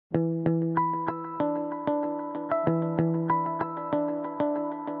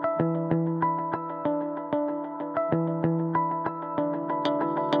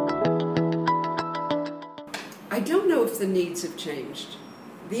the needs have changed.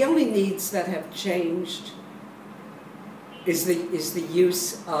 The only needs that have changed is the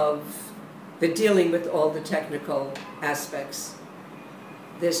use of the dealing with all the technical aspects.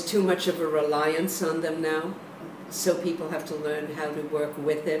 There's too much of a reliance on them now, so people have to learn how to work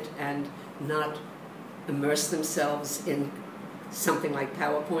with it and not immerse themselves in something like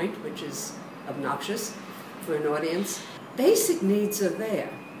PowerPoint, which is obnoxious for an audience. Basic needs are there.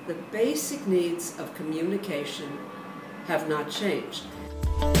 The basic needs of communication have not changed.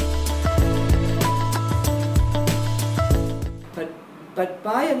 But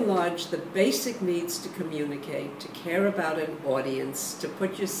by and large, the basic needs to communicate, to care about an audience, to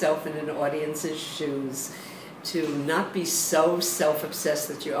put yourself in an audience's shoes, to not be so self-obsessed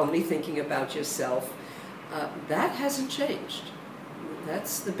that you're only thinking about yourself, that hasn't changed.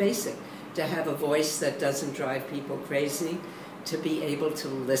 That's the basic. To have a voice that doesn't drive people crazy, to be able to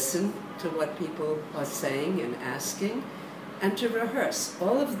listen to what people are saying and asking, and to rehearse.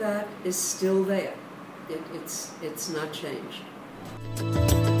 All of that is still there. It's not changed.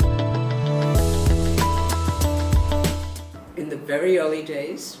 In the very early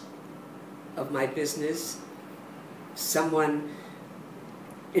days of my business, someone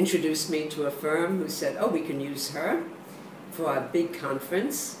introduced me to a firm who said, oh, we can use her for a big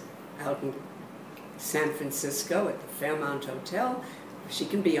conference out in San Francisco at the Fairmount Hotel. She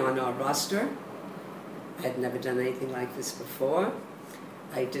can be on our roster. I had never done anything like this before.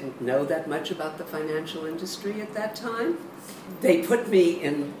 I didn't know that much about the financial industry at that time. They put me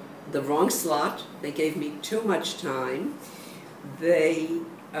in the wrong slot. They gave me too much time. The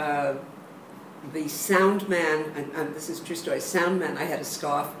sound man, and this is a true story, sound man, I had a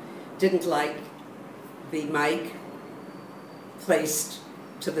scarf, didn't like the mic placed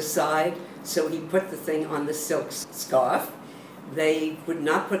to the side, so he put the thing on the silk scarf. They would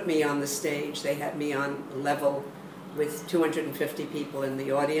not put me on the stage. They had me on level with 250 people in the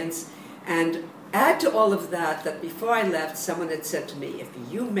audience. And add to all of that, that before I left, someone had said to me, if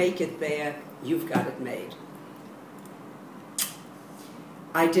you make it there, you've got it made.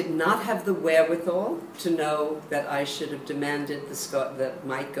 I did not have the wherewithal to know that I should have demanded the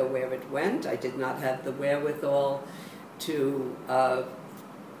mic go where it went. I did not have the wherewithal to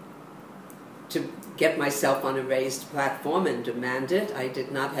get myself on a raised platform and demand it. I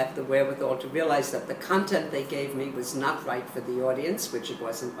did not have the wherewithal to realize that the content they gave me was not right for the audience, which it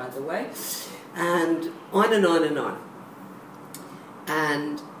wasn't, by the way, and on and on and on.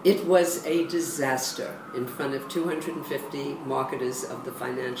 And it was a disaster in front of 250 marketers of the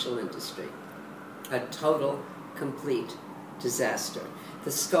financial industry. A total, complete disaster.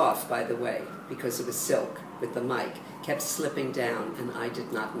 The scarf, by the way, because it was silk with the mic, kept slipping down, and I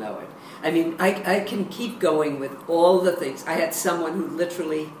did not know it. I mean, I can keep going with all the things. I had someone who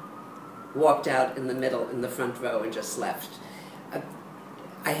literally walked out in the middle, in the front row, and just left.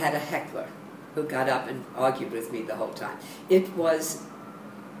 I had a heckler who got up and argued with me the whole time. It was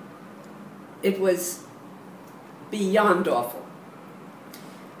beyond awful.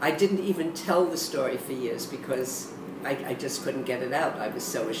 I didn't even tell the story for years because I just couldn't get it out. I was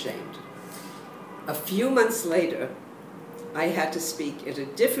so ashamed. A few months later, I had to speak at a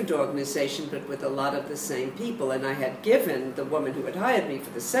different organization, but with a lot of the same people, and I had given the woman who had hired me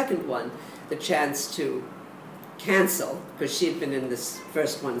for the second one the chance to cancel, because she had been in this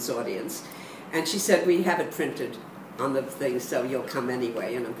first one's audience, and she said, we have it printed on the thing, so you'll come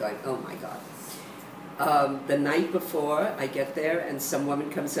anyway. And I'm going, oh my God. The night before, I get there, and some woman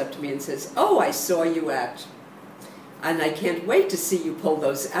comes up to me and says, oh, I saw you at, and I can't wait to see you pull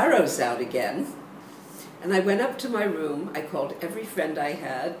those arrows out again. And I went up to my room. I called every friend I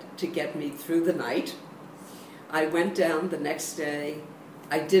had to get me through the night. I went down the next day.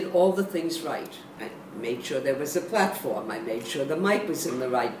 I did all the things right. I made sure there was a platform. I made sure the mic was in the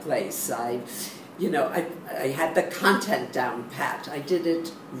right place. I had the content down pat. I did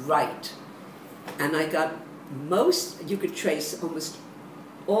it right. And I got you could trace almost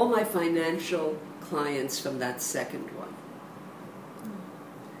all my financial clients from that second one.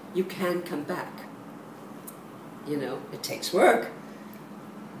 You can come back. It takes work,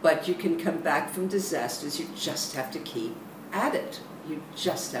 but you can come back from disasters. You just have to keep at it. You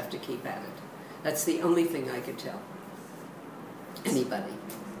just have to keep at it. That's the only thing I could tell anybody.